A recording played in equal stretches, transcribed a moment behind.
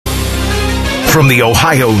From the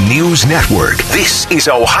Ohio News Network, this is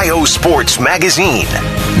Ohio Sports Magazine.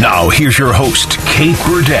 Now, here's your host, Kate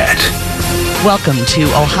Burdett. Welcome to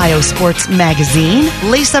Ohio Sports Magazine.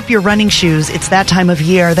 Lace up your running shoes. It's that time of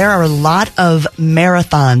year. There are a lot of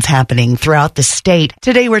marathons happening throughout the state.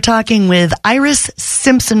 Today we're talking with Iris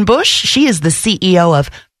Simpson-Bush. She is the CEO of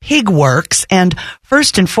PigWorks. And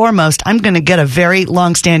first and foremost, I'm going to get a very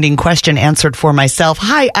long-standing question answered for myself.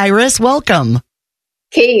 Hi, Iris. Welcome.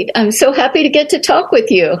 Kate, I'm so happy to get to talk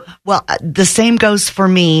with you. Well, the same goes for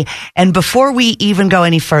me. And before we even go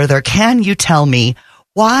any further, can you tell me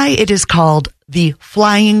why it is called the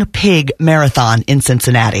Flying Pig Marathon in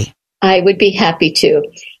Cincinnati? I would be happy to.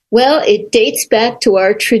 Well, it dates back to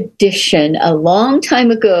our tradition. A long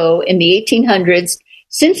time ago in the 1800s,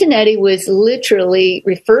 Cincinnati was literally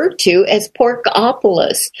referred to as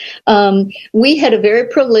Porkopolis. We had a very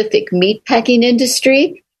prolific meatpacking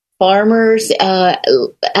industry. Farmers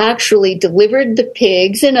actually delivered the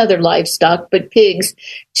pigs and other livestock, but pigs,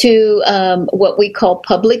 to what we call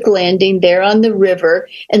public landing there on the river.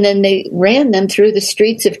 And then they ran them through the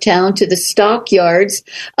streets of town to the stockyards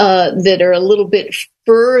that are a little bit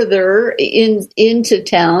further into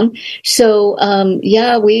town. So,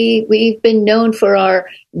 we've been known for our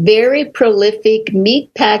very prolific meat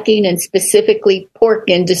packing and specifically pork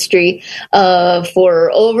industry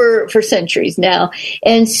for centuries now.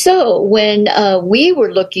 And so when we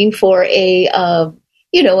were looking for a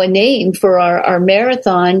name for our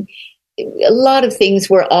marathon, a lot of things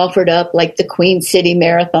were offered up, like the Queen City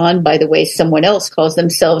Marathon. By the way, someone else calls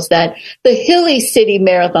themselves that. The Hilly City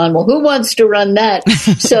Marathon. Well, who wants to run that?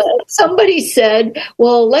 So somebody said,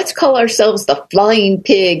 well, let's call ourselves the Flying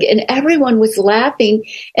Pig. And everyone was laughing.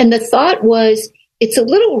 And the thought was, it's a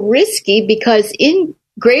little risky because in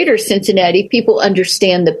greater Cincinnati, people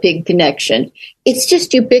understand the pig connection. It's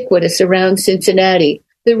just ubiquitous around Cincinnati.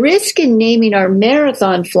 The risk in naming our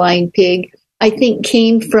marathon Flying Pig, I think,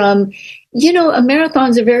 came from, a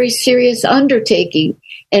marathon's a very serious undertaking.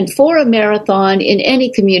 And for a marathon in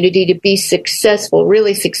any community to be successful,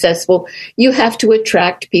 really successful, you have to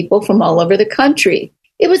attract people from all over the country.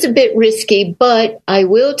 It was a bit risky, but I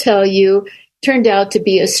will tell you, turned out to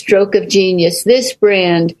be a stroke of genius. This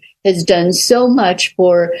brand has done so much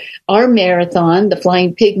for our marathon, the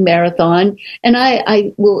Flying Pig Marathon, and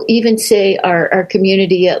I will even say our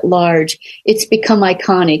community at large. It's become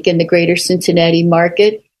iconic in the greater Cincinnati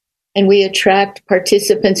market, and we attract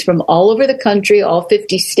participants from all over the country. All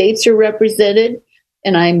 50 states are represented,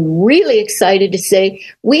 and I'm really excited to say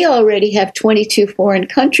we already have 22 foreign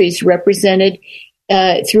countries represented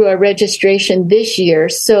through our registration this year.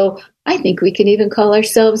 So I think we can even call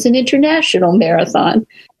ourselves an international marathon.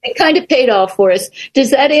 It kind of paid off for us. Does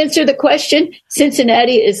that answer the question?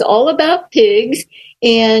 Cincinnati is all about pigs.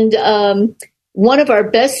 And one of our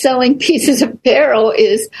best-selling pieces of apparel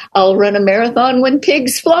is, I'll run a marathon when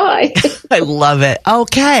pigs fly. I love it.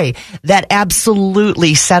 Okay. That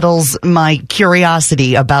absolutely settles my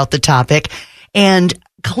curiosity about the topic. And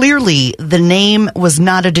clearly, the name was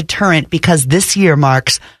not a deterrent because this year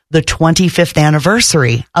marks the 25th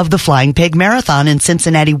anniversary of the Flying Pig Marathon in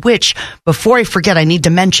Cincinnati, which, before I forget, I need to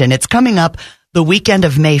mention, it's coming up the weekend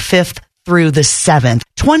of May 5th through the 7th.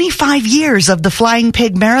 25 years of the Flying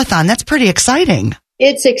Pig Marathon. That's pretty exciting.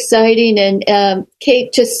 It's exciting and,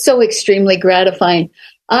 Kate, just so extremely gratifying.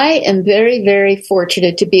 I am very, very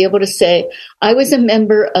fortunate to be able to say I was a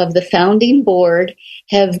member of the founding board,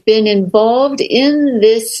 have been involved in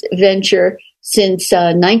this venture since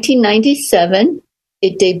 1997.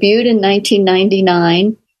 It debuted in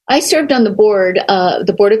 1999. I served on the board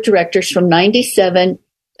of directors from 97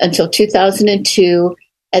 until 2002.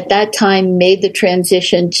 At that time, made the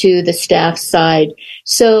transition to the staff side.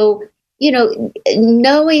 So,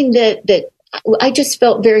 knowing that I just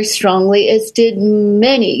felt very strongly, as did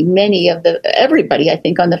many of everybody, I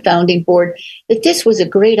think, on the founding board, that this was a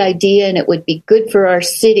great idea and it would be good for our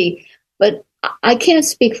city. But I can't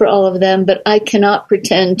speak for all of them, but I cannot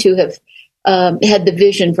pretend to have had the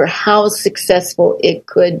vision for how successful it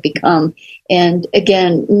could become. And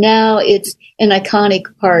again, now it's an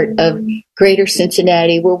iconic part of greater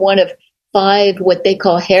Cincinnati. We're one of 5 what they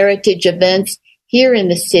call heritage events here in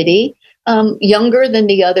the city, younger than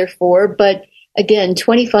the other 4. But again,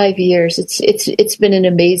 25 years, it's been an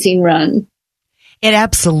amazing run. It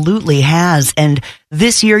absolutely has. And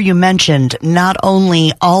this year you mentioned not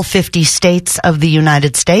only all 50 states of the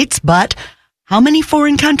United States, but how many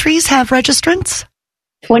foreign countries have registrants?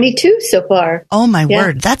 22 so far. Oh, my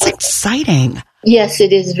word. That's exciting. Yes,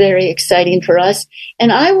 it is very exciting for us.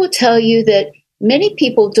 And I will tell you that many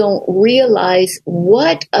people don't realize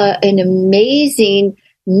what an amazing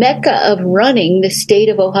mecca of running the state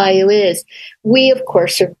of Ohio is. We, of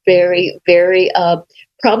course, are very, very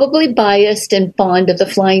probably biased and fond of the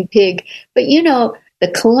Flying Pig. But, you know,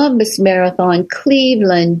 the Columbus Marathon,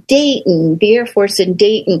 Cleveland, Dayton, the Air Force in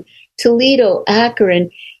Dayton, Toledo,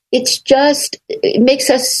 Akron, it makes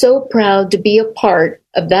us so proud to be a part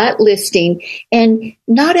of that listing. And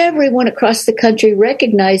not everyone across the country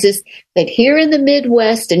recognizes that here in the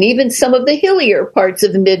Midwest and even some of the hillier parts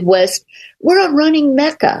of the Midwest, we're a running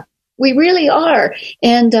mecca. We really are.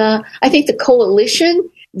 And I think the coalition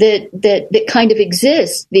that kind of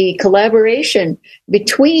exists, the collaboration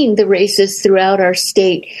between the races throughout our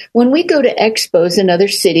state. When we go to expos in other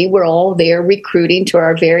city, we're all there recruiting to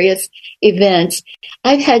our various events.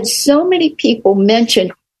 I've had so many people mention,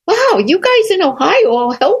 wow, you guys in Ohio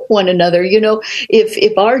all help one another. You know,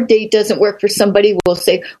 if our date doesn't work for somebody, we'll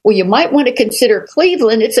say, well, you might want to consider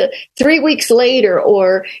Cleveland. It's 3 weeks later,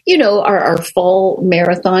 or, you know, our fall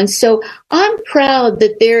marathon. So I'm proud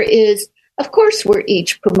that there is, of course, we're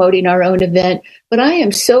each promoting our own event, but I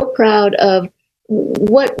am so proud of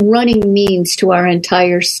what running means to our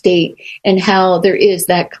entire state and how there is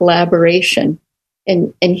that collaboration.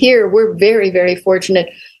 And here we're very, very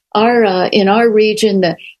fortunate. In our region,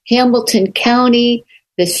 the Hamilton County,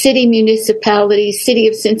 the city municipalities, City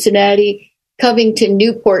of Cincinnati, Covington,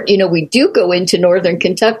 Newport, you know, we do go into Northern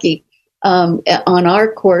Kentucky on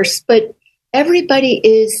our course, but everybody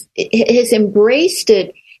has embraced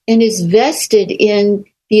it and is vested in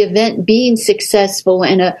the event being successful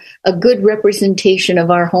and a good representation of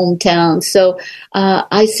our hometown. So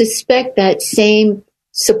I suspect that same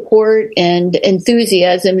support and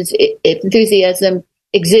enthusiasm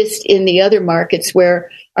exist in the other markets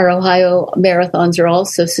where our Ohio marathons are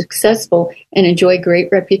also successful and enjoy great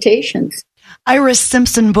reputations. Iris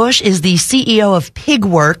Simpson Bush is the CEO of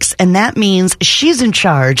PigWorks, and that means she's in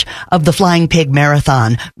charge of the Flying Pig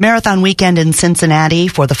Marathon. Marathon weekend in Cincinnati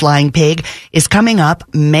for the Flying Pig is coming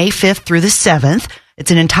up May 5th through the 7th.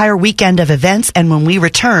 It's an entire weekend of events, and when we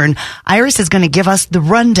return, Iris is going to give us the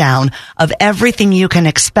rundown of everything you can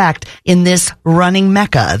expect in this running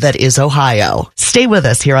mecca that is Ohio. Stay with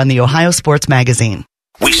us here on the Ohio Sports Magazine.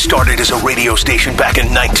 We started as a radio station back in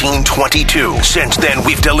 1922. Since then,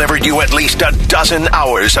 we've delivered you at least a dozen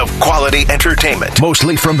hours of quality entertainment.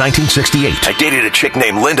 Mostly from 1968. I dated a chick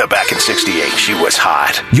named Linda back in 68. She was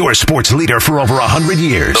hot. Your sports leader for over 100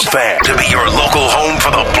 years. The Fan, to be your local home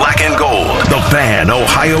for the black and gold. The Fan,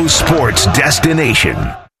 Ohio sports destination.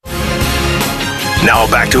 Now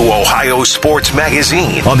back to Ohio Sports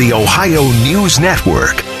Magazine on the Ohio News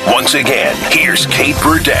Network. Once again, here's Kate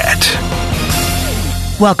Burdett.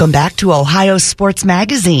 Welcome back to Ohio Sports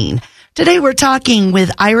Magazine. Today we're talking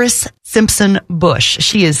with Iris Simpson Bush.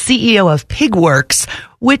 She is CEO of PigWorks,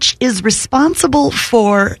 which is responsible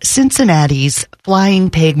for Cincinnati's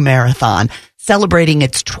Flying Pig Marathon, celebrating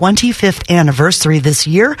its 25th anniversary this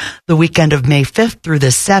year, the weekend of May 5th through the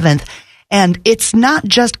 7th. And it's not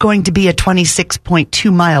just going to be a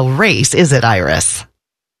 26.2-mile race, is it, Iris?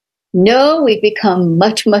 No, we've become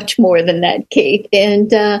much, much more than that, Kate.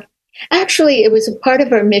 And actually, it was a part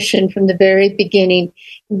of our mission from the very beginning.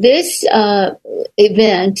 This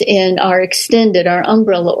event in our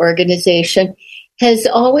umbrella organization has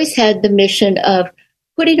always had the mission of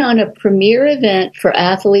putting on a premier event for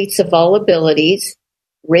athletes of all abilities,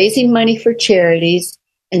 raising money for charities,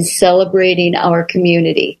 and celebrating our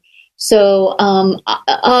community. So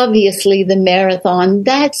obviously the marathon,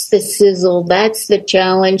 that's the sizzle, that's the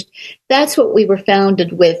challenge, that's what we were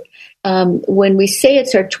founded with. When we say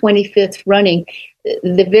it's our 25th running,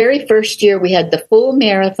 the very first year we had the full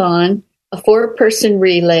marathon, a 4-person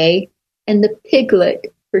relay, and the piglet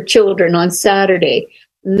for children on Saturday.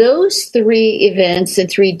 Those 3 events and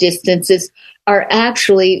 3 distances are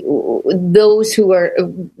actually those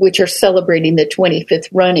which are celebrating the 25th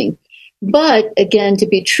running. But again, to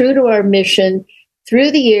be true to our mission,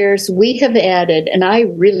 through the years, we have added, and I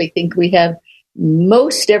really think we have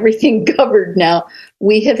most everything covered now.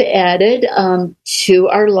 We have added to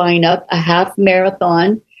our lineup a half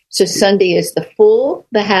marathon. So Sunday is the full,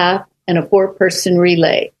 the half, and a 4-person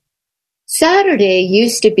relay. Saturday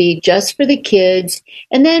used to be just for the kids,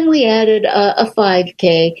 and then we added a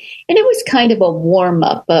 5K, and it was kind of a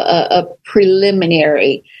warm-up, a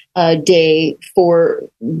preliminary day for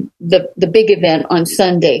the big event on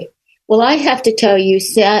Sunday. Well, I have to tell you,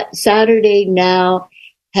 Saturday now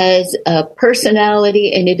has a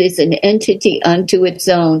personality, and it is an entity unto its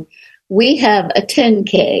own. We have a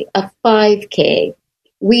 10K, a 5K.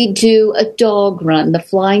 We do a dog run, the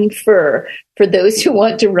Flying Fur, for those who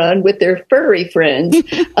want to run with their furry friends.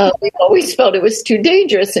 We've always felt it was too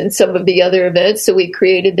dangerous in some of the other events, so we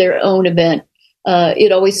created their own event.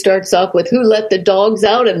 it always starts off with who let the dogs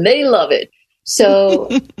out, and they love it. So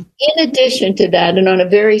in addition to that, and on a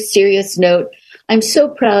very serious note, I'm so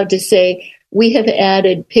proud to say we have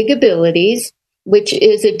added Pig Abilities, which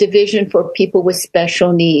is a division for people with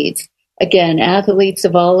special needs. Again, athletes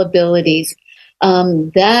of all abilities.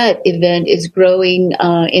 That event is growing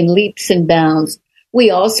in leaps and bounds. We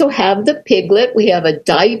also have the Piglet. We have a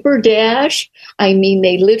diaper dash. I mean,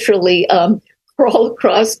 they literally crawl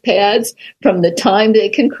across pads from the time they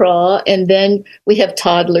can crawl. And then we have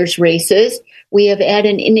toddlers races. We have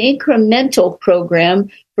added an incremental program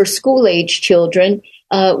for school-age children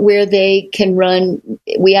where they can run.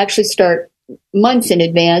 We actually start months in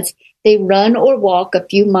advance. They run or walk a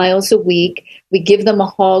few miles a week. We give them a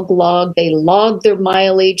hog log. They log their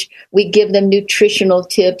mileage. We give them nutritional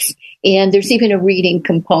tips. And there's even a reading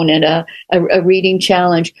component, a reading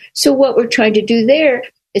challenge. So what we're trying to do there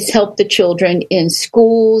is help the children in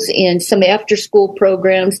schools and some after-school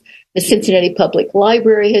programs. The Cincinnati Public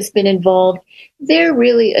Library has been involved. They're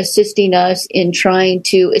really assisting us in trying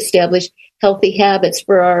to establish healthy habits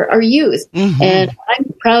for our youth. Mm-hmm. And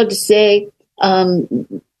I'm proud to say,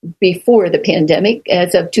 before the pandemic,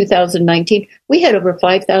 as of 2019, we had over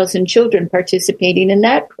 5,000 children participating in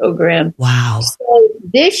that program. Wow. So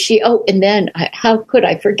this year, and then how could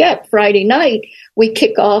I forget? Friday night, we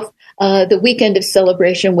kick off the weekend of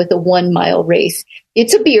celebration with a 1 mile race.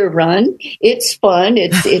 It's a beer run. It's fun.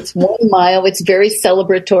 It's 1 mile. It's very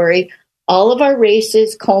celebratory. All of our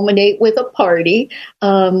races culminate with a party.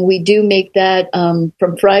 We do make that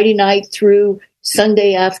from Friday night through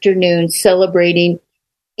Sunday afternoon, celebrating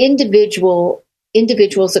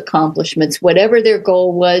individuals' accomplishments, whatever their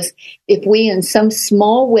goal was. If we in some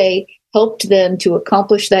small way helped them to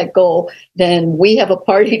accomplish that goal, then we have a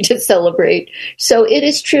party to celebrate. So it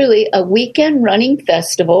is truly a weekend running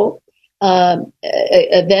festival,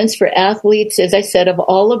 events for athletes, as I said, of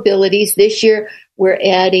all abilities. This year, we're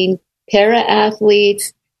adding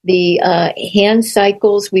para-athletes, the hand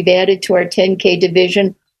cycles we've added to our 10K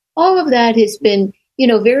division. All of that has been,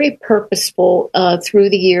 very purposeful through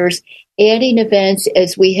the years, adding events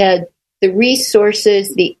as we had the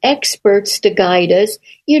resources, the experts to guide us.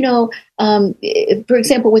 For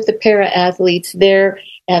example, with the para-athletes, their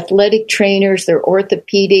athletic trainers, their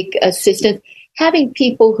orthopedic assistants, having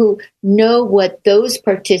people who know what those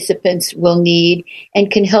participants will need and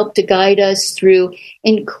can help to guide us through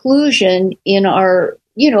inclusion in our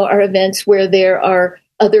events where there are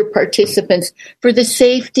other participants for the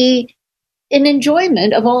safety and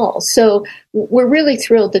enjoyment of all. So we're really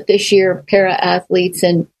thrilled that this year para-athletes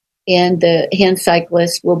and the hand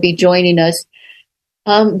cyclists will be joining us.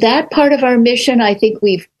 That part of our mission, I think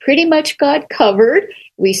we've pretty much got covered.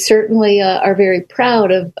 We certainly are very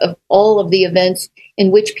proud of all of the events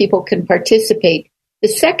in which people can participate. The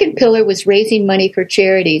second pillar was raising money for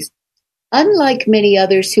charities. Unlike many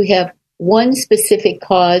others who have one specific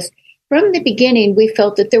cause, from the beginning, we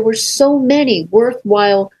felt that there were so many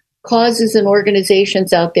worthwhile causes and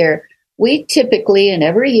organizations out there. We typically, and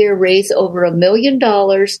every year, raise over $1 million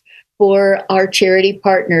for our charity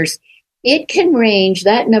partners.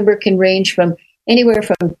 That number can range from anywhere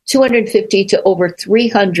from 250 to over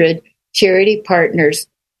 300 charity partners.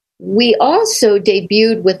 We also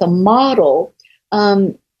debuted with a model.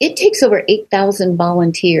 It takes over 8,000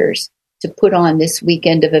 volunteers to put on this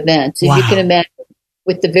weekend of events. Wow. As you can imagine,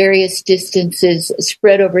 with the various distances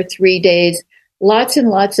spread over 3 days, lots and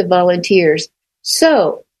lots of volunteers.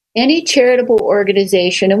 So any charitable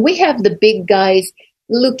organization, and we have the big guys,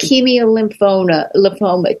 Leukemia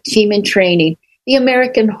Lymphoma, Team in Training, the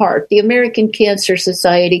American Heart, the American Cancer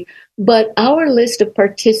Society, but our list of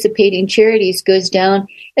participating charities goes down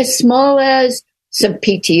as small as some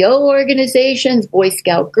PTO organizations, Boy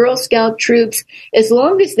Scout, Girl Scout troops. As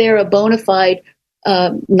long as they're a bona fide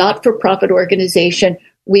not-for-profit organization,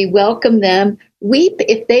 we welcome them.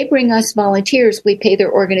 If they bring us volunteers, we pay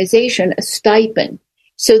their organization a stipend.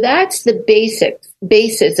 So that's the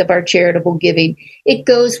basis of our charitable giving. It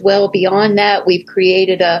goes well beyond that. We've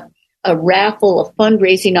created a raffle, a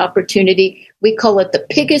fundraising opportunity. We call it the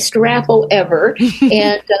biggest raffle ever.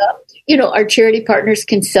 And, our charity partners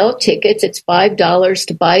can sell tickets. It's $5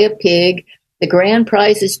 to buy a pig. The grand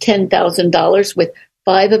prize is $10,000, with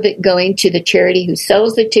 $5,000 of it going to the charity who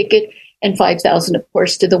sells the ticket, and $5,000, of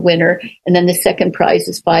course, to the winner. And then the second prize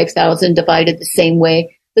is $5,000 divided the same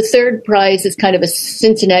way. The third prize is kind of a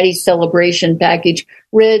Cincinnati celebration package,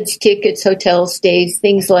 Reds, tickets, hotel stays,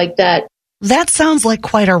 things like that. That sounds like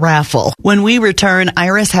quite a raffle. When we return,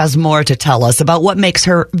 Iris has more to tell us about what makes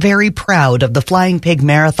her very proud of the Flying Pig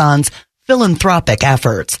Marathon's philanthropic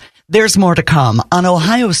efforts. There's more to come on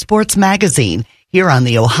Ohio Sports Magazine here on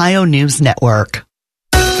the Ohio News Network.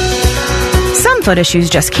 Some foot issues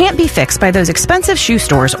just can't be fixed by those expensive shoe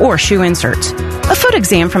stores or shoe inserts. A foot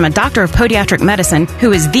exam from a doctor of podiatric medicine,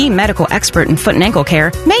 who is the medical expert in foot and ankle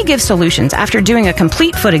care, may give solutions after doing a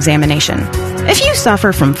complete foot examination. If you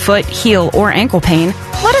suffer from foot, heel, or ankle pain,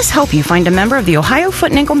 let us help you find a member of the Ohio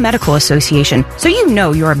Foot and Ankle Medical Association so you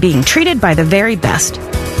know you are being treated by the very best.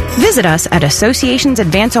 Visit us at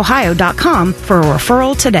associationsadvanceohio.com for a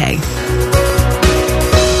referral today.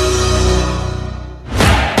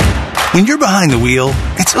 When you're behind the wheel,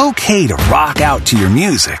 it's okay to rock out to your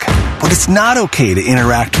music, but it's not okay to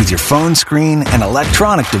interact with your phone screen and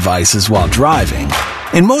electronic devices while driving.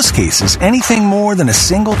 In most cases, anything more than a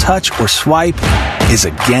single touch or swipe is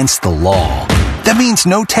against the law. That means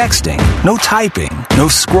no texting, no typing, no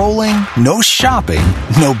scrolling, no shopping,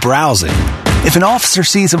 no browsing. If an officer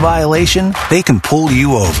sees a violation, they can pull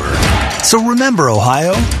you over. So remember,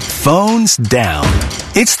 Ohio, phones down.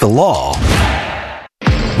 It's the law.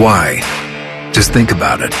 Why? Just think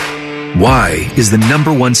about it. Why is the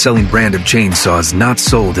 #1 selling brand of chainsaws not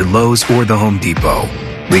sold at Lowe's or the Home Depot?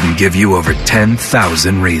 We can give you over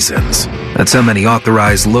 10,000 reasons. That's how many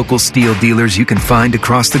authorized local Stihl dealers you can find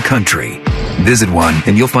across the country. Visit one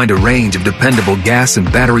and you'll find a range of dependable gas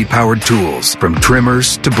and battery-powered tools, from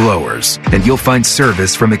trimmers to blowers. And you'll find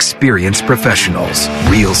service from experienced professionals.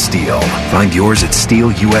 Real Stihl. Find yours at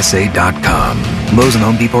StihlUSA.com. Lowe's and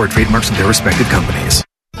Home Depot are trademarks of their respective companies.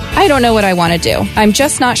 I don't know what I want to do. I'm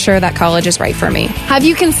just not sure that college is right for me. Have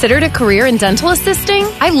you considered a career in dental assisting?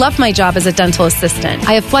 I love my job as a dental assistant.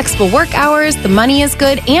 I have flexible work hours, the money is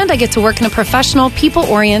good, and I get to work in a professional,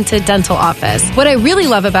 people-oriented dental office. What I really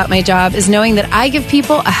love about my job is knowing that I give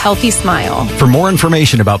people a healthy smile. For more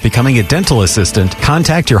information about becoming a dental assistant,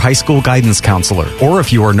 contact your high school guidance counselor. Or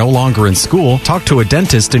if you are no longer in school, talk to a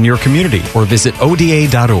dentist in your community or visit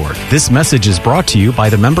ODA.org. This message is brought to you by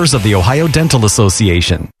the members of the Ohio Dental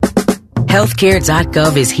Association.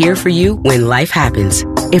 Healthcare.gov is here for you when life happens.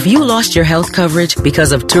 If you lost your health coverage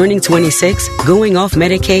because of turning 26, going off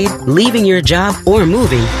Medicaid, leaving your job, or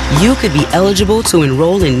moving, you could be eligible to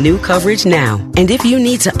enroll in new coverage now. And if you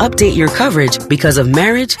need to update your coverage because of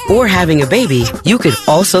marriage or having a baby, you could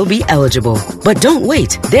also be eligible. But don't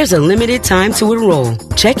wait. There's a limited time to enroll.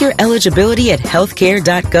 Check your eligibility at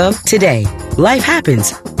healthcare.gov today. Life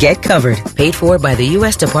happens. Get covered. Paid for by the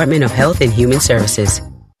U.S. Department of Health and Human Services.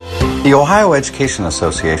 The Ohio Education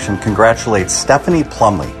Association congratulates Stephanie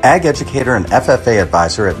Plumley, Ag Educator and FFA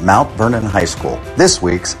Advisor at Mount Vernon High School, this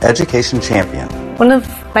week's Education Champion. One of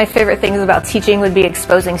my favorite things about teaching would be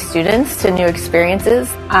exposing students to new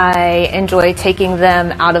experiences. I enjoy taking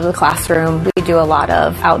them out of the classroom. We do a lot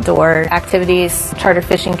of outdoor activities, charter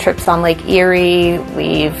fishing trips on Lake Erie.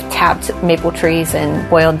 We've tapped maple trees and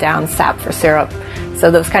boiled down sap for syrup. So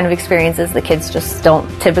those kind of experiences the kids just don't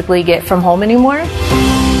typically get from home anymore.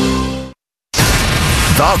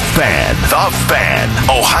 The Fan,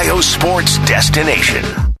 Ohio sports destination.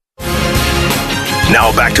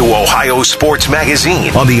 Now back to Ohio Sports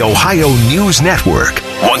Magazine on the Ohio News Network.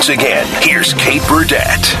 Once again, here's Kate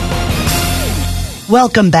Burdett.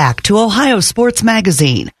 Welcome back to Ohio Sports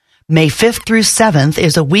Magazine. May 5th through 7th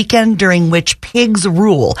is a weekend during which pigs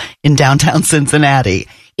rule in downtown Cincinnati.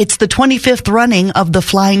 It's the 25th running of the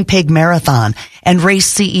Flying Pig Marathon, and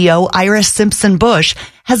race CEO Iris Simpson Bush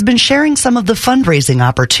has been sharing some of the fundraising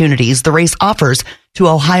opportunities the race offers to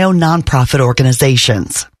Ohio nonprofit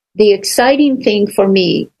organizations. The exciting thing for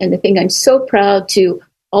me, and the thing I'm so proud to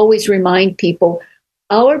always remind people,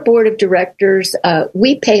 our board of directors,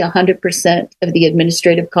 we pay 100% of the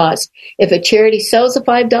administrative cost. If a charity sells a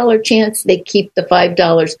 $5 chance, they keep the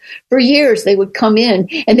 $5. For years, they would come in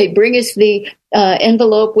and they'd bring us the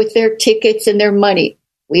envelope with their tickets and their money.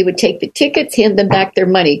 We would take the tickets, hand them back their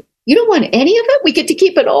money. You don't want any of it? We get to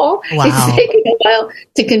keep it all? Wow. It's taken a while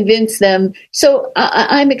to convince them. So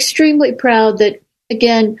I'm extremely proud that,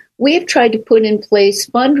 again, we have tried to put in place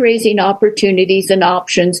fundraising opportunities and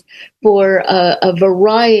options for a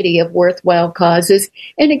variety of worthwhile causes.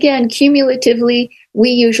 And again, cumulatively,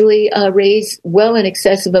 we usually raise well in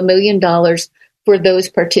excess of $1 million for those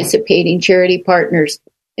participating charity partners.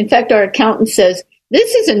 In fact, our accountant says,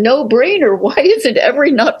 this is a no-brainer. Why isn't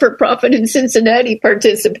every not-for-profit in Cincinnati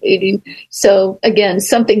participating? So again,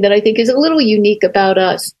 something that I think is a little unique about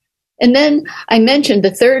us. And then I mentioned the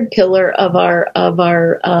third pillar of our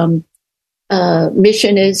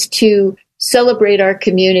mission is to celebrate our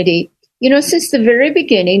community. You know, since the very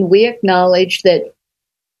beginning, we acknowledge that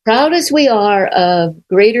proud as we are of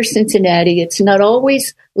Greater Cincinnati, it's not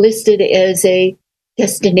always listed as a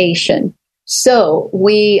destination. So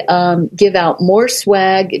we give out more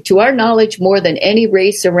swag, to our knowledge, more than any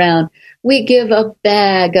race around. We give a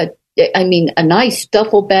bag, a nice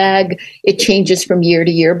duffel bag. It changes from year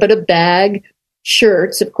to year, but a bag,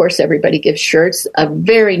 shirts, of course, everybody gives shirts, a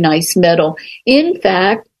very nice medal. In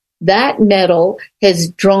fact, that medal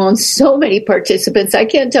has drawn so many participants. I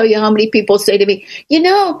can't tell you how many people say to me,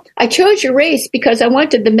 I chose your race because I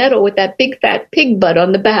wanted the medal with that big fat pig butt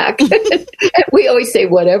on the back. We always say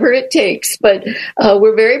whatever it takes, but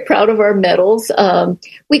we're very proud of our medals.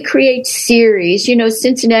 We create series.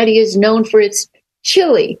 Cincinnati is known for its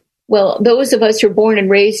chili. Well, those of us who are born and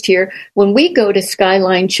raised here, when we go to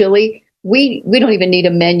Skyline Chili, we don't even need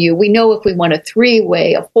a menu. We know if we want a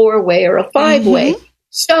 3-way, a 4-way, or a 5-way. Mm-hmm.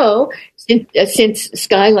 So since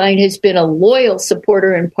Skyline has been a loyal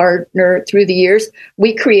supporter and partner through the years,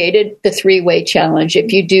 we created the 3-way challenge.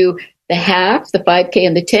 If you do the half, the 5K,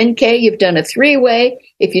 and the 10K, you've done a 3-way.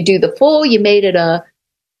 If you do the full, you made it a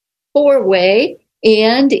 4-way.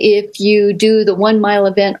 And if you do the 1 mile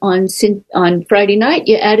event on Friday night,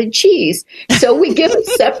 you added cheese. So we give a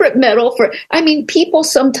separate medal people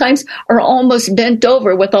sometimes are almost bent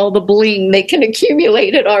over with all the bling they can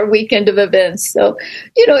accumulate at our weekend of events. So,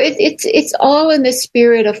 it's all in the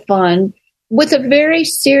spirit of fun with a very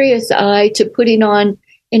serious eye to putting on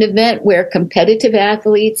an event where competitive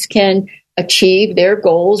athletes can achieve their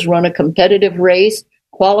goals, run a competitive race,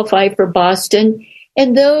 qualify for Boston,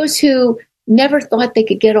 and those who never thought they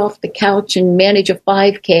could get off the couch and manage a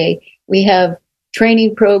 5K. We have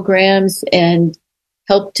training programs and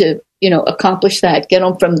help to, accomplish that, get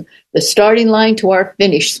them from the starting line to our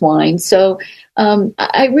finish line. So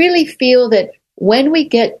I really feel that when we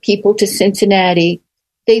get people to Cincinnati,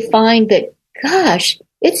 they find that, gosh,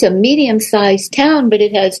 it's a medium-sized town, but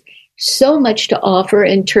it has so much to offer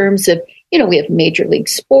in terms of, we have Major League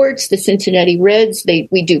Sports, the Cincinnati Reds.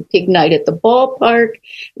 We do Pig Night at the ballpark.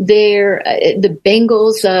 The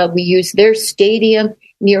Bengals, we use their stadium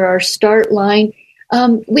near our start line.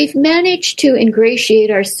 We've managed to ingratiate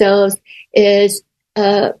ourselves as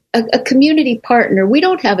a community partner. We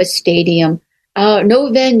don't have a stadium,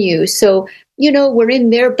 no venue. So, we're in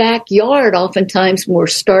their backyard oftentimes when we're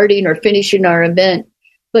starting or finishing our event.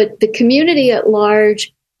 But the community at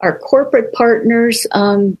large, our corporate partners,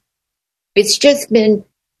 it's just been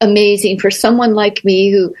amazing for someone like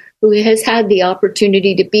me who has had the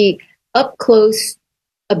opportunity to be up close,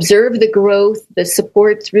 observe the growth, the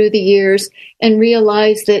support through the years, and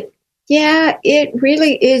realize that, it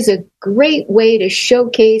really is a great way to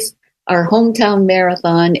showcase our hometown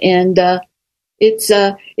marathon. And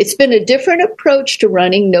it's been a different approach to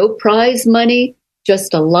running, no prize money,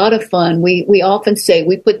 just a lot of fun. We often say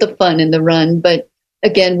we put the fun in the run, but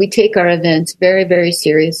again, we take our events very, very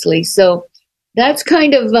seriously. So that's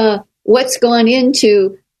kind of what's gone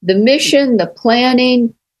into the mission, the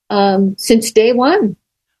planning since day one.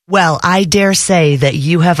 Well, I dare say that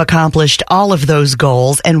you have accomplished all of those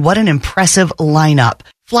goals, and what an impressive lineup.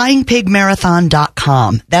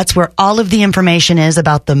 FlyingPigMarathon.com. That's where all of the information is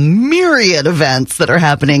about the myriad events that are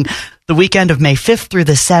happening the weekend of May 5th through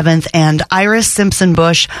the 7th. And Iris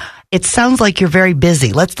Simpson-Bush, it sounds like you're very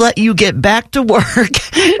busy. Let's let you get back to work.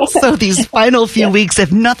 So these final few weeks,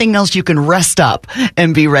 if nothing else, you can rest up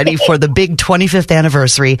and be ready for the big 25th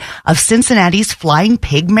anniversary of Cincinnati's Flying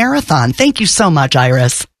Pig Marathon. Thank you so much,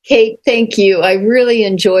 Iris. Kate, thank you. I really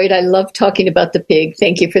enjoyed. I love talking about the pig.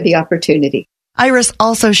 Thank you for the opportunity. Iris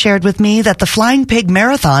also shared with me that the Flying Pig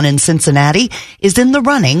Marathon in Cincinnati is in the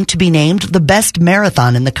running to be named the best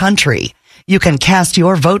marathon in the country. You can cast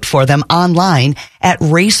your vote for them online at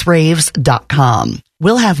raceraves.com.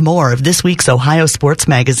 We'll have more of this week's Ohio Sports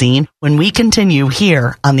Magazine when we continue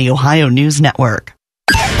here on the Ohio News Network.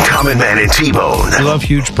 Common Man and T-Bone. I love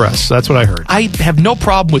huge breasts. That's what I heard. I have no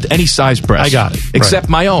problem with any size breast. I got it. Except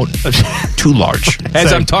my own. Too large.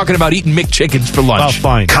 As I'm talking about eating McChickens for lunch. Oh,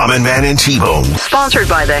 fine. Common Man and T-Bone. Sponsored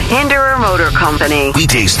by the Hinderer Motor Company.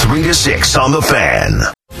 Weekdays 3 to 6 on The Fan.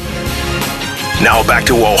 Now back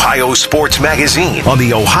to Ohio Sports Magazine on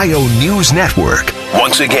the Ohio News Network.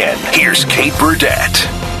 Once again, here's Kate Burdett.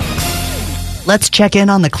 Let's check in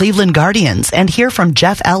on the Cleveland Guardians and hear from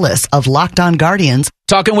Jeff Ellis of Locked On Guardians.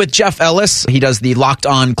 Talking with Jeff Ellis. He does the Locked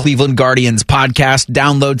On Cleveland Guardians podcast.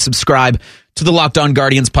 Download, subscribe to the Locked On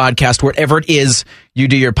Guardians podcast, wherever it is you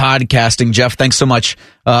do your podcasting. Jeff, thanks so much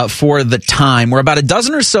for the time. We're about a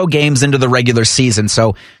dozen or so games into the regular season.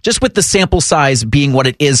 So just with the sample size being what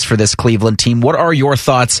it is for this Cleveland team, what are your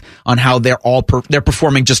thoughts on how they're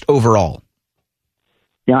performing just overall?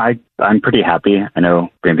 Yeah, I'm pretty happy. I know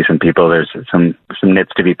maybe some people, there's some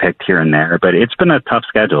nits to be picked here and there, but it's been a tough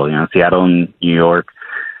schedule. Seattle and New York,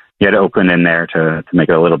 you had to open in there to make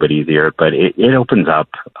it a little bit easier, but it opens up,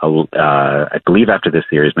 I believe after this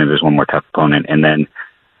series, maybe there's one more tough opponent, and then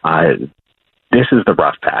this is the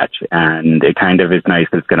rough patch, and it kind of is nice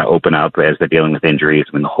that it's going to open up as they're dealing with injuries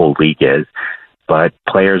when the whole league is. But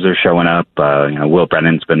players are showing up. Will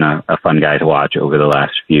Brennan's been a fun guy to watch over the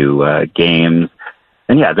last few games.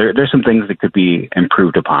 And yeah, there's some things that could be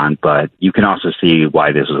improved upon, but you can also see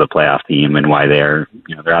why this was a playoff team and why they're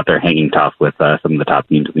out there hanging tough with some of the top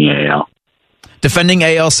teams in the AL. Defending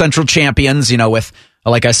AL Central champions, with,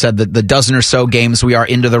 like I said, the dozen or so games we are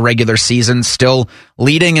into the regular season, still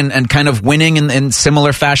leading and kind of winning in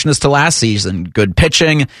similar fashion as to last season. Good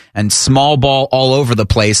pitching and small ball all over the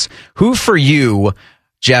place. Who for you,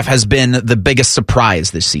 Jeff, has been the biggest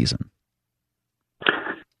surprise this season?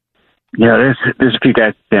 There's a few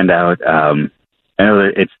guys that stand out. I know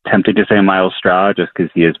that it's tempting to say Miles Straw just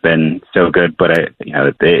because he has been so good, but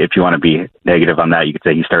if you want to be negative on that, you could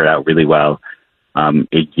say he started out really well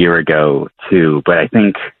a year ago too. But I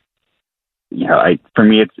think for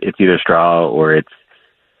me it's either Straw or it's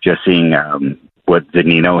just seeing what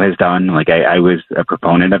Zunino has done. Like I was a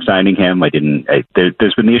proponent of signing him. There's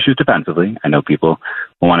been the issues defensively. I know people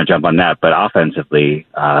will want to jump on that, but offensively,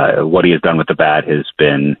 what he has done with the bat has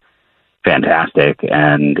been fantastic.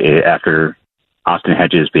 And after Austin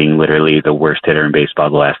Hedges being literally the worst hitter in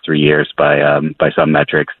baseball the last 3 years by some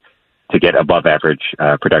metrics, to get above average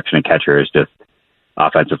production and catcher is just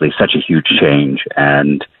offensively such a huge change.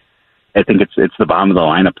 And I think it's the bottom of the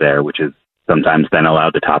lineup there, which is sometimes then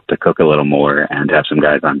allowed the top to cook a little more and have some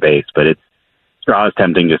guys on base. But Straw is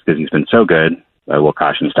tempting just because he's been so good. Will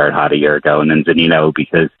Caution started hot a year ago, and then Zunino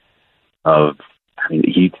because of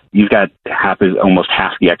he's got almost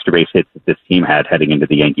half the extra base hits that this team had heading into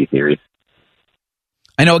the Yankee series.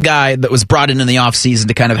 I know a guy that was brought in the offseason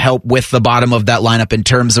to kind of help with the bottom of that lineup in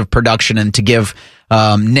terms of production and to give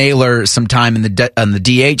Naylor some time in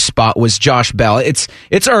the DH spot was Josh Bell. It's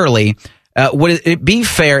early. Would it be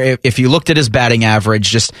fair if you looked at his batting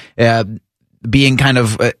average, just being kind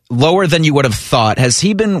of lower than you would have thought?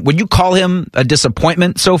 Would you call him a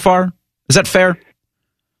disappointment so far? Is that fair?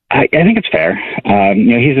 I think it's fair.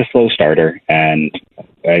 He's a slow starter, and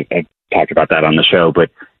I've talked about that on the show,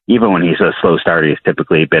 but even when he's a slow starter, he's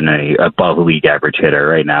typically been a above league average hitter.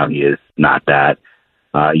 Right now, he is not that.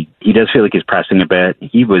 He does feel like he's pressing a bit.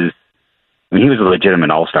 He was a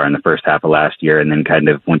legitimate all-star in the first half of last year, and then kind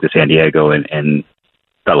of went to San Diego and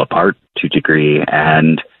fell apart to a degree.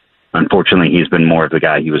 And unfortunately, he's been more of the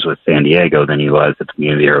guy he was with San Diego than he was at the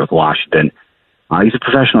beginning of the year with Washington. He's a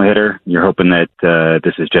professional hitter. You're hoping that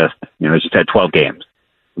this is just, he's just had 12 games.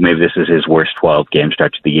 Maybe this is his worst 12-game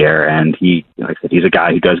stretch of the year. And he, like I said, he's a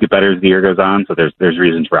guy who does get better as the year goes on. So there's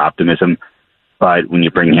reasons for optimism. But when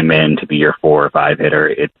you bring him in to be your 4 or 5 hitter,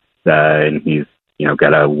 and he's,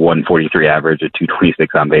 got a 143 average, a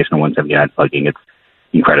 226 on base, and a 179 slugging, it's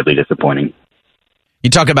incredibly disappointing. You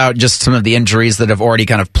talk about just some of the injuries that have already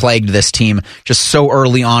kind of plagued this team just so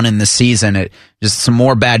early on in the season. Just some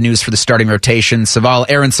more bad news for the starting rotation.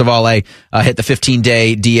 Aaron Civale hit the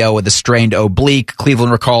 15-day DL with a strained oblique.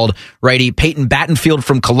 Cleveland recalled righty Peyton Battenfield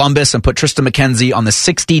from Columbus and put Tristan McKenzie on the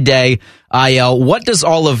 60-day IL. What does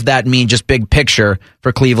all of that mean, just big picture,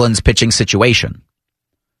 for Cleveland's pitching situation?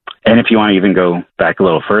 And if you want to even go back a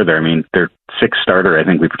little further, their 6th starter, I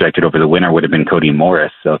think we projected over the winter, would have been Cody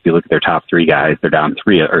Morris. So if you look at their top 3 guys, they're down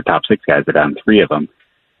 3, or top 6 guys, they're down 3 of them.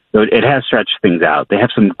 So it has stretched things out. They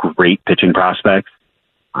have some great pitching prospects.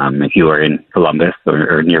 If you are in Columbus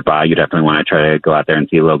or nearby, you definitely want to try to go out there and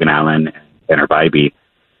see Logan Allen and Tanner Bybee.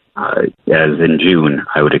 As in June,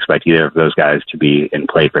 I would expect either of those guys to be in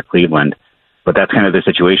play for Cleveland. But that's kind of the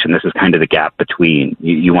situation. This is kind of the gap between.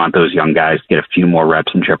 You want those young guys to get a few more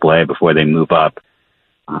reps in AAA before they move up.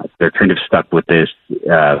 They're kind of stuck with this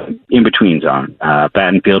in-between zone.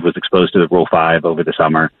 Battenfield was exposed to the Rule 5 over the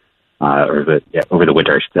summer, over the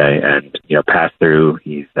winter, I should say, and passed through.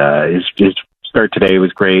 His start today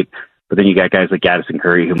was great, but then you got guys like Gaddison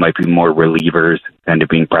Curry who might be more relievers, kind of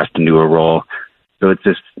being pressed into a role. So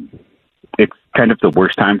it's kind of the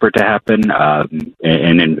worst time for it to happen.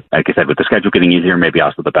 And then, like I said, with the schedule getting easier, maybe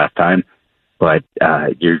also the best time. But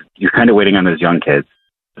you're kind of waiting on those young kids.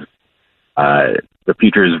 The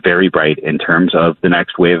future is very bright in terms of the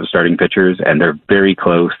next wave of starting pitchers, and they're very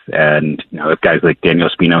close. And if guys like Daniel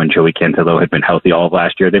Espino and Joey Cantillo had been healthy all of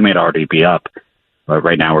last year, they may already be up. But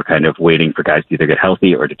right now, we're kind of waiting for guys to either get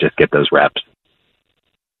healthy or to just get those reps.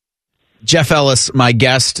 Jeff Ellis, my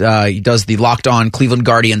guest. He does the Locked On Cleveland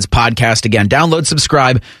Guardians podcast. Again, download,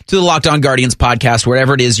 subscribe to the Locked On Guardians podcast,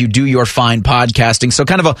 wherever it is you do your fine podcasting. So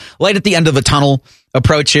kind of a light at the end of the tunnel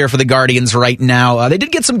approach here for the Guardians right now. They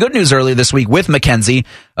did get some good news earlier this week with McKenzie,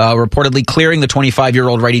 reportedly clearing the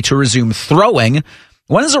 25-year-old righty to resume throwing.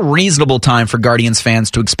 When is a reasonable time for Guardians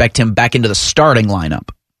fans to expect him back into the starting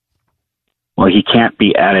lineup? Well, he can't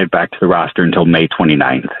be added back to the roster until May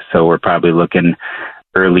 29th. So we're probably looking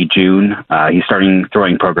early June. He's starting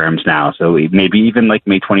throwing programs now. So maybe even like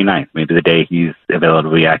May 29th, maybe the day he's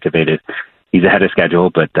available to be activated. He's ahead of schedule,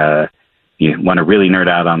 but you want to really nerd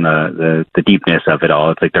out on the deepness of it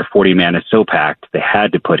all. It's like their 40-man is so packed, they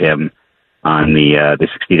had to put him on the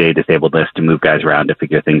 60-day disabled list to move guys around to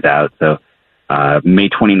figure things out. So May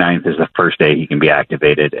 29th is the first day he can be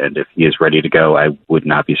activated, and if he is ready to go, I would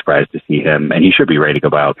not be surprised to see him, and he should be ready to go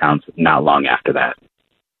by all accounts not long after that.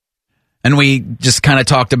 And we just kind of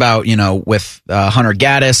talked about, with Hunter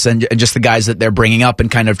Gaddis and just the guys that they're bringing up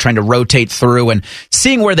and kind of trying to rotate through and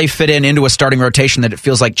seeing where they fit into a starting rotation that it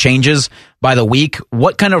feels like changes by the week.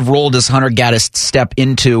 What kind of role does Hunter Gaddis step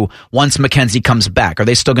into once McKenzie comes back? Are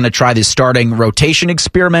they still going to try the starting rotation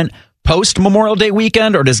experiment post Memorial Day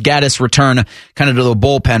weekend, or does Gaddis return kind of to the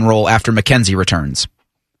bullpen role after McKenzie returns?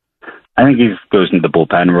 I think he goes into the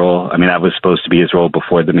bullpen role. I mean, that was supposed to be his role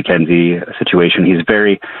before the McKenzie situation. He's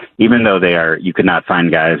even though you could not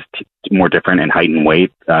find guys more different in height and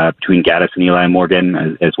weight between Gaddis and Eli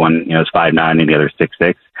Morgan, as one is 5'9" and the other is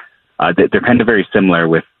 6'6". They're kind of very similar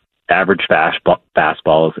with average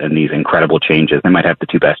fastballs and these incredible changes. They might have the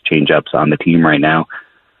two best changeups on the team right now.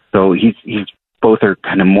 So both are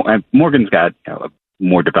kind of more. Morgan's got a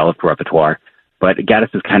more developed repertoire. But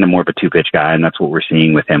Gaddis is kind of more of a two-pitch guy, and that's what we're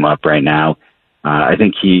seeing with him up right now. I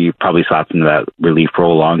think he probably slots into that relief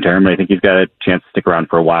role long-term, and I think he's got a chance to stick around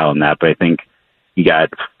for a while in that. But I think he got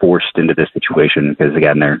forced into this situation because,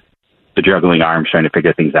 again, they're the juggling arms trying to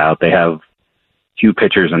figure things out. They have 2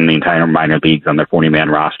 pitchers in the entire minor leagues on their 40-man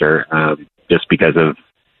roster just because of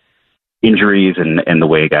injuries and the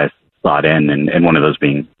way guys slot in, and one of those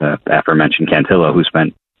being the aforementioned Cantillo, who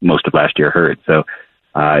spent most of last year hurt. So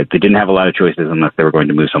they didn't have a lot of choices unless they were going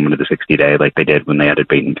to move someone to the 60-day like they did when they added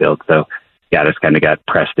Batenfield. So Gaddis kind of got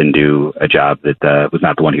pressed into a job that was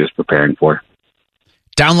not the one he was preparing for.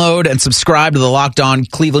 Download and subscribe to the Locked On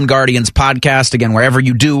Cleveland Guardians podcast. Again, wherever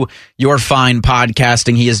you do your fine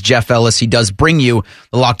podcasting, he is Jeff Ellis. He does bring you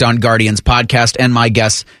the Locked On Guardians podcast and my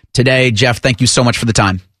guest today. Jeff, thank you so much for the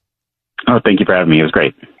time. Oh, thank you for having me. It was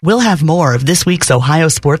great. We'll have more of this week's Ohio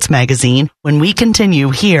Sports Magazine when we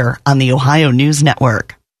continue here on the Ohio News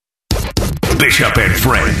Network. Bishop and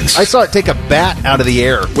Friends. I saw it take a bat out of the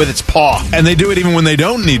air with its paw. And they do it even when they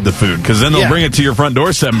don't need the food, because then they'll bring it to your front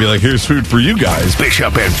doorstep and be like, here's food for you guys.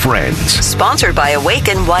 Bishop and Friends. Sponsored by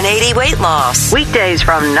Awaken 180 Weight Loss. Weekdays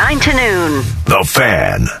from 9 to noon. The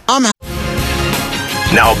Fan.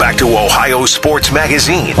 Now back to Ohio Sports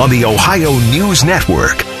Magazine on the Ohio News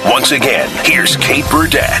Network. Once again, here's Kate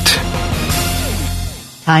Burdett.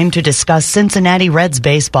 Time to discuss Cincinnati Reds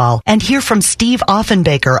baseball and hear from Steve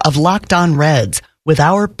Offenbaker of Locked On Reds with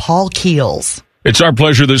our Paul Keels. It's our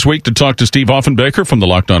pleasure this week to talk to Steve Offenbaker from the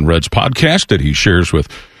Locked On Reds podcast that he shares with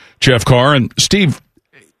Jeff Carr. And Steve,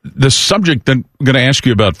 the subject that I'm going to ask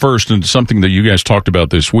you about first, and something that you guys talked about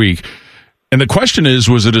this week, and the question is,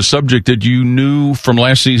 was it a subject that you knew from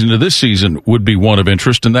last season to this season would be one of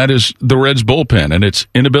interest, and that is the Reds bullpen and its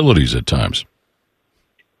inabilities at times?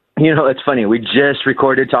 It's funny. We just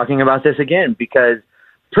recorded talking about this again because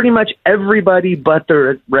pretty much everybody but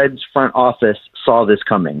the Reds front office saw this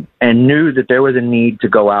coming and knew that there was a need to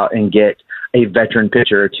go out and get a veteran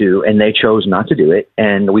pitcher or two, and they chose not to do it.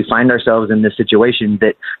 And we find ourselves in this situation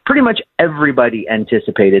that pretty much everybody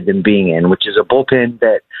anticipated them being in, which is a bullpen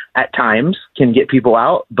that at times can get people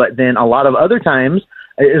out, but then a lot of other times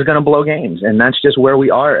is going to blow games. And that's just where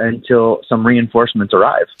we are until some reinforcements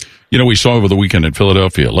arrive. We saw over the weekend in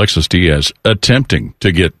Philadelphia, Alexis Diaz attempting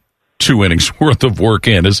to get 2 innings worth of work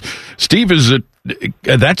in. Steve, is it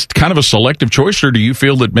that's kind of a selective choice, or do you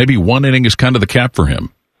feel that maybe 1 inning is kind of the cap for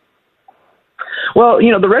him? Well,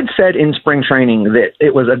 the Reds said in spring training that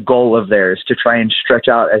it was a goal of theirs to try and stretch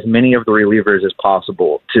out as many of the relievers as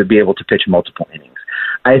possible to be able to pitch multiple innings.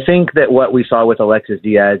 I think that what we saw with Alexis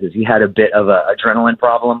Diaz is he had a bit of an adrenaline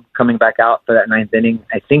problem coming back out for that 9th inning.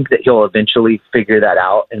 I think that he'll eventually figure that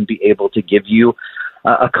out and be able to give you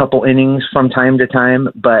a couple innings from time to time.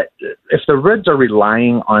 But if the Reds are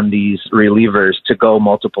relying on these relievers to go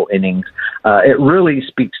multiple innings, it really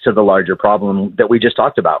speaks to the larger problem that we just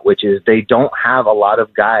talked about, which is they don't have a lot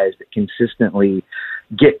of guys that consistently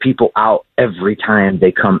get people out every time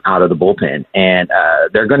they come out of the bullpen. And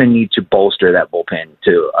they're going to need to bolster that bullpen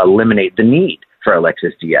to eliminate the need for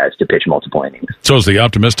Alexis Diaz to pitch multiple innings. So is the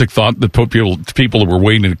optimistic thought that people were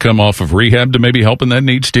waiting to come off of rehab to maybe help in that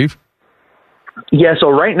need, Steve? Yeah, so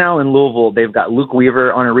right now in Louisville, they've got Luke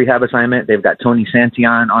Weaver on a rehab assignment. They've got Tony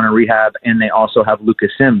Santillan on a rehab, and they also have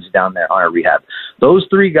Lucas Sims down there on a rehab. Those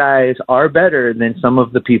three guys are better than some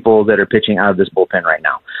of the people that are pitching out of this bullpen right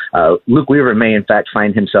now. Luke Weaver may, in fact,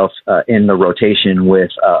 find himself in the rotation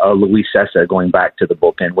with Luis Cessa going back to the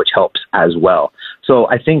bullpen, which helps as well. So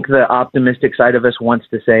I think the optimistic side of us wants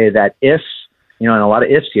to say that if, and a lot of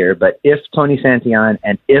ifs here, but if Tony Santillan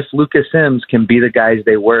and if Lucas Sims can be the guys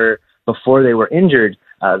they were before they were injured,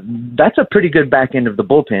 that's a pretty good back end of the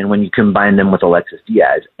bullpen when you combine them with Alexis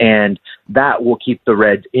Diaz. And that will keep the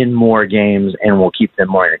Reds in more games and will keep them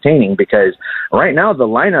more entertaining, because right now the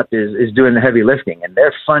lineup is doing the heavy lifting, and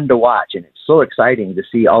they're fun to watch. And it's so exciting to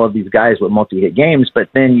see all of these guys with multi-hit games, but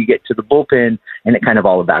then you get to the bullpen and it kind of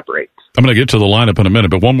all evaporates. I'm going to get to the lineup in a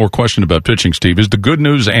minute, but one more question about pitching, Steve. Is the good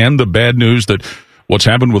news and the bad news that what's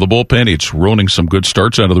happened with the bullpen, it's ruining some good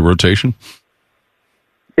starts out of the rotation?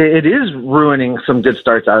 It is ruining some good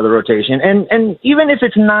starts out of the rotation. And even if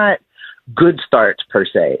it's not good starts per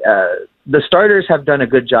se, the starters have done a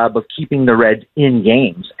good job of keeping the Reds in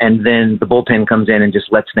games. And then the bullpen comes in and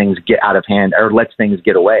just lets things get out of hand or lets things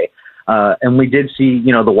get away. And we did see,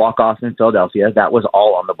 the walk-off in Philadelphia. That was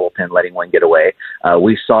all on the bullpen, letting one get away.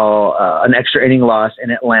 We saw an extra inning loss in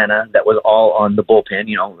Atlanta. That was all on the bullpen.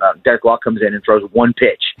 Derek Walk comes in and throws one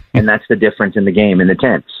pitch, and that's the difference in the game in the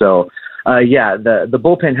 10th. So, the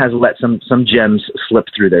bullpen has let some gems slip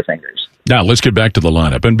through their fingers. Now, let's get back to the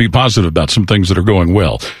lineup and be positive about some things that are going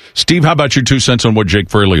well. Steve, how about your 2 cents on what Jake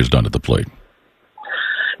Fraley has done at the plate?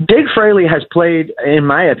 Jake Fraley has played, in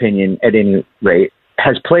my opinion, at any rate,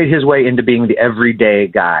 has played his way into being the everyday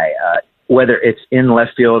guy, whether it's in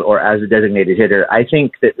left field or as a designated hitter. I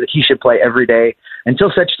think that he should play every day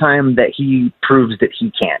until such time that he proves that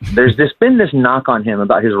he can't. There's been this knock on him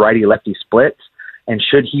about his righty-lefty splits, and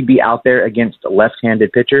should he be out there against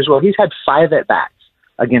left-handed pitchers? Well, he's had 5 at-bats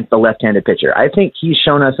against the left-handed pitcher. I think he's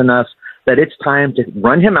shown us enough that it's time to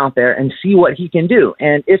run him out there and see what he can do.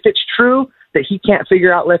 And if it's true that he can't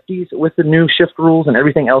figure out lefties with the new shift rules and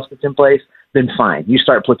everything else that's in place, then fine, you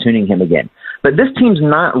start platooning him again. But this team's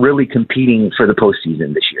not really competing for the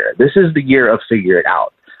postseason this year. This is the year of figure it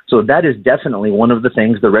out. So that is definitely one of the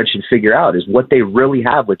things the Reds should figure out, is what they really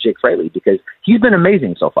have with Jake Fraley, because he's been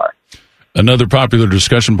amazing so far. Another popular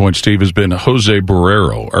discussion point, Steve, has been Jose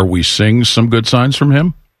Barrero. Are we seeing some good signs from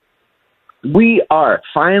him? We are.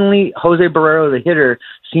 Finally, Jose Barrero, the hitter,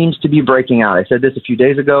 seems to be breaking out. I said this a few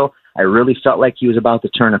days ago. I really felt like he was about to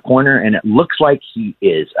turn a corner, and it looks like he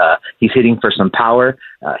is. He's hitting for some power.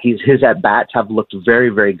 His at-bats have looked very,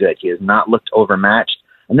 very good. He has not looked overmatched.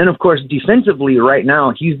 And then, of course, defensively right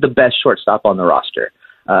now, he's the best shortstop on the roster.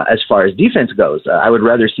 As far as defense goes, I would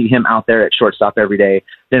rather see him out there at shortstop every day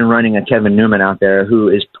than running a Kevin Newman out there who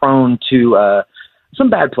is prone to some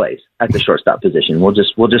bad plays at the shortstop position. We'll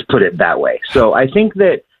just put it that way. So I think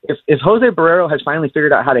that if Jose Barrero has finally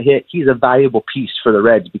figured out how to hit, he's a valuable piece for the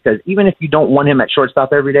Reds, because even if you don't want him at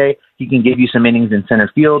shortstop every day, he can give you some innings in center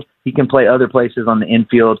field. He can play other places on the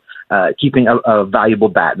infield, keeping a valuable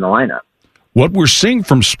bat in the lineup. What we're seeing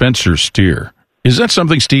from Spencer Steer, is that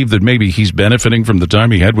something, Steve, that maybe he's benefiting from the time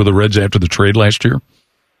he had with the Reds after the trade last year?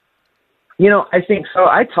 I think so.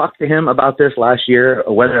 I talked to him about this last year,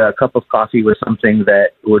 whether a cup of coffee was something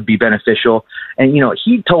that would be beneficial. And,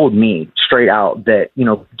 he told me straight out that,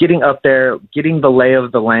 getting up there, getting the lay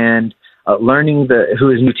of the land, learning who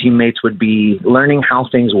his new teammates would be, learning how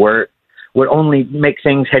things work, would only make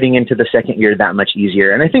things heading into the second year that much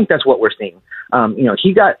easier. And I think that's what we're seeing.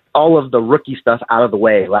 He got all of the rookie stuff out of the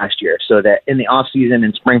way last year, so that in the offseason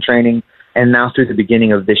and spring training and now through the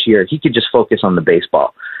beginning of this year, he could just focus on the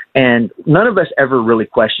baseball. And none of us ever really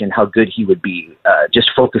questioned how good he would be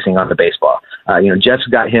just focusing on the baseball. Jeff's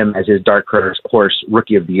got him as his dark horse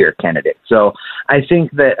Rookie of the Year candidate. So I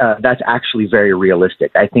think that that's actually very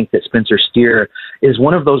realistic. I think that Spencer Steer is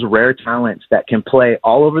one of those rare talents that can play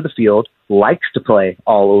all over the field, likes to play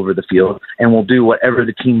all over the field, and will do whatever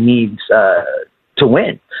the team needs to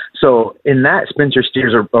win. So in that, Spencer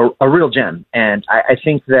Steer's a real gem. And I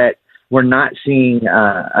think that we're not seeing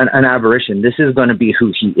an aberration. This is going to be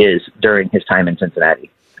who he is during his time in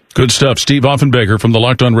Cincinnati. Good stuff. Steve Offenbaker from the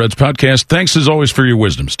Locked On Reds podcast. Thanks as always for your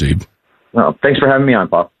wisdom, Steve. Well, thanks for having me on,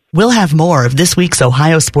 Paul. We'll have more of this week's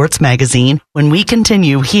Ohio Sports Magazine when we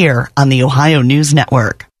continue here on the Ohio News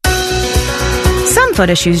Network. Some foot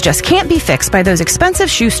issues just can't be fixed by those expensive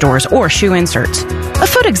shoe stores or shoe inserts. A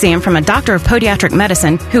foot exam from a doctor of podiatric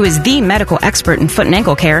medicine, who is the medical expert in foot and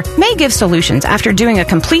ankle care, may give solutions after doing a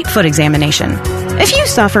complete foot examination. If you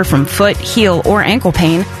suffer from foot, heel, or ankle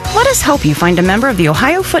pain, let us help you find a member of the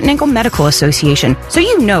Ohio Foot and Ankle Medical Association so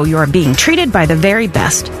you know you are being treated by the very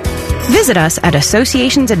best. Visit us at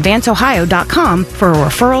associationsadvanceohio.com for a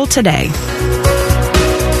referral today.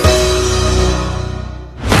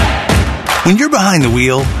 When you're behind the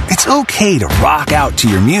wheel, it's okay to rock out to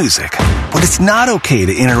your music, but it's not okay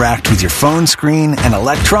to interact with your phone screen and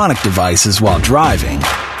electronic devices while driving.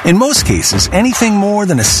 In most cases, anything more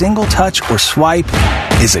than a single touch or swipe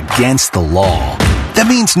is against the law. That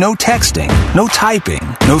means no texting, no typing,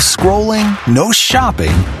 no scrolling, no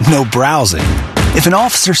shopping, no browsing. If an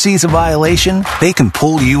officer sees a violation, they can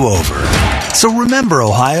pull you over. So remember,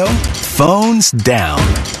 Ohio, phones down.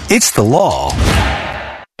 It's the law.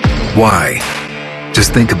 Why?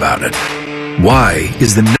 Just think about it. Why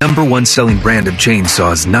is the #1 selling brand of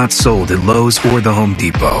chainsaws not sold at Lowe's or the Home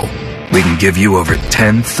Depot? We can give you over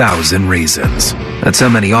 10,000 reasons. That's how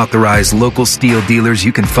many authorized local steel dealers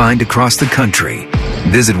you can find across the country.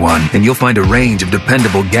 Visit one and you'll find a range of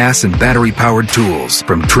dependable gas and battery-powered tools,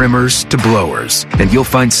 from trimmers to blowers. And you'll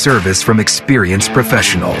find service from experienced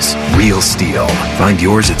professionals. Real steel. Find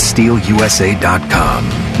yours at steelusa.com.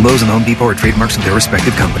 Lowe's and Home Depot are trademarks of their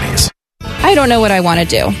respective companies. I don't know what I want to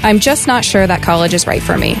do. I'm just not sure that college is right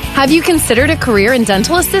for me. Have you considered a career in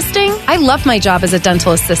dental assisting? I love my job as a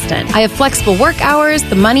dental assistant. I have flexible work hours,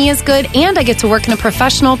 the money is good, and I get to work in a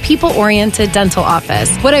professional, people-oriented dental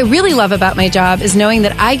office. What I really love about my job is knowing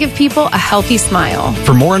that I give people a healthy smile.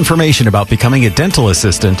 For more information about becoming a dental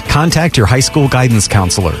assistant, contact your high school guidance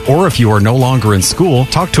counselor. Or if you are no longer in school,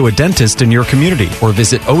 talk to a dentist in your community or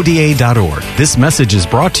visit ODA.org. This message is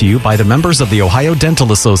brought to you by the members of the Ohio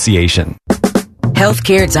Dental Association.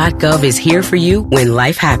 Healthcare.gov is here for you when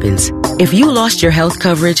life happens. If you lost your health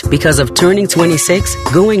coverage because of turning 26,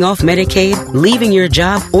 going off Medicaid, leaving your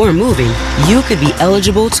job, or moving, you could be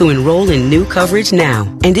eligible to enroll in new coverage now.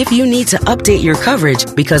 And if you need to update your coverage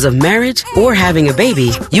because of marriage or having a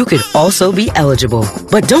baby, you could also be eligible.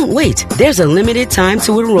 But don't wait. There's a limited time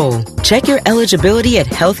to enroll. Check your eligibility at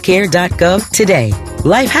healthcare.gov today.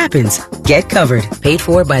 Life happens. Get covered. Paid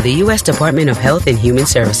for by the U.S. Department of Health and Human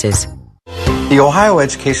Services. The Ohio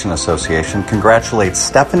Education Association congratulates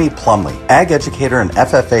Stephanie Plumley, Ag Educator and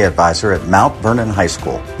FFA Advisor at Mount Vernon High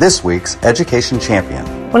School, this week's Education Champion.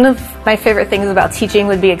 One of my favorite things about teaching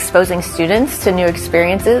would be exposing students to new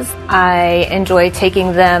experiences. I enjoy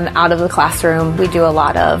taking them out of the classroom. We do a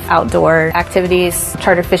lot of outdoor activities,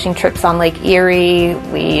 charter fishing trips on Lake Erie.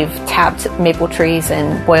 We've tapped maple trees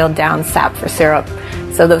and boiled down sap for syrup.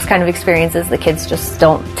 So those kind of experiences the kids just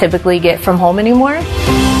don't typically get from home anymore.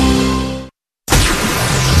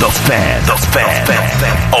 The Fan.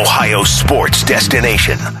 Ohio sports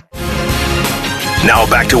destination. Now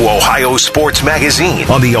back to Ohio Sports Magazine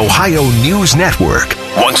on the Ohio News Network.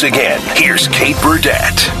 Once again, here's Kate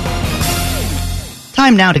Burdett.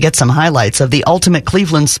 Time now to get some highlights of the Ultimate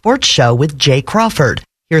Cleveland Sports Show with Jay Crawford.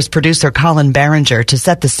 Here's producer Colin Barringer to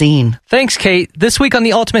set the scene. Thanks, Kate. This week on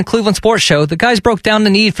the Ultimate Cleveland Sports Show, the guys broke down the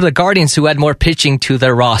need for the Guardians to add more pitching to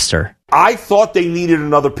their roster. I thought they needed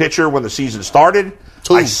another pitcher when the season started.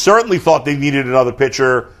 I certainly thought they needed another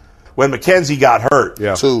pitcher when McKenzie got hurt.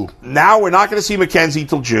 Yeah. Now we're not going to see McKenzie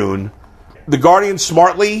till June. The Guardians,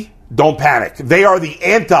 smartly, don't panic. They are the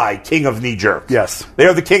anti-king of knee-jerk. Yes. They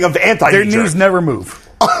are the king of anti-knee-jerk. Their knees never move.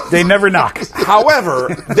 They never knock. However,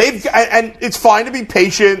 and it's fine to be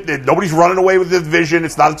patient. Nobody's running away with the division.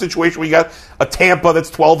 It's not a situation where you got a Tampa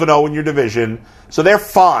that's 12-0 in your division. So they're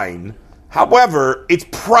fine. However, it's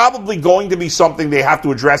probably going to be something they have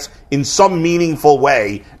to address in some meaningful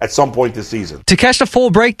way at some point this season. To catch the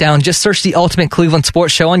full breakdown, just search the Ultimate Cleveland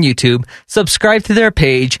Sports Show on YouTube, subscribe to their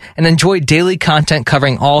page, and enjoy daily content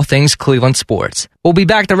covering all things Cleveland sports. We'll be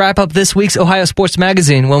back to wrap up this week's Ohio Sports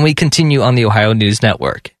Magazine when we continue on the Ohio News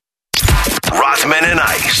Network. Rothman and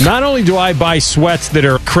Ice. Not only do I buy sweats that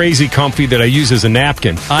are crazy comfy that I use as a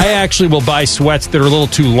napkin, I actually will buy sweats that are a little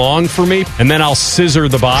too long for me, and then I'll scissor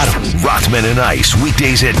the bottoms. Rothman and Ice,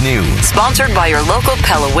 weekdays at noon. Sponsored by your local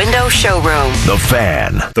Pella Window showroom. The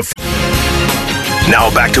Fan.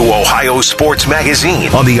 Now back to Ohio Sports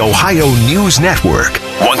Magazine on the Ohio News Network.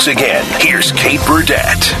 Once again, here's Kate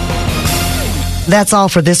Burdett. That's all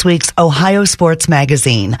for this week's Ohio Sports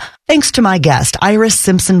Magazine. Thanks to my guest, Iris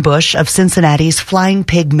Simpson Bush of Cincinnati's Flying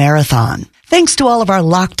Pig Marathon. Thanks to all of our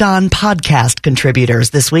Locked On podcast contributors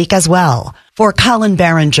this week as well. For Colin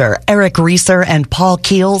Barringer, Eric Reeser, and Paul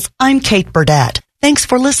Keels, I'm Kate Burdett. Thanks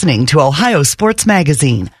for listening to Ohio Sports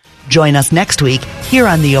Magazine. Join us next week here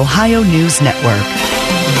on the Ohio News Network.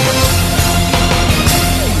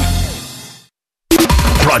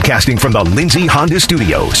 Broadcasting from the Lindsay Honda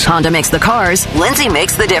Studios. Honda makes the cars. Lindsay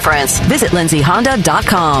makes the difference. Visit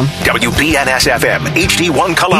lindsayhonda.com. WBNS-FM, HD1 Columbus.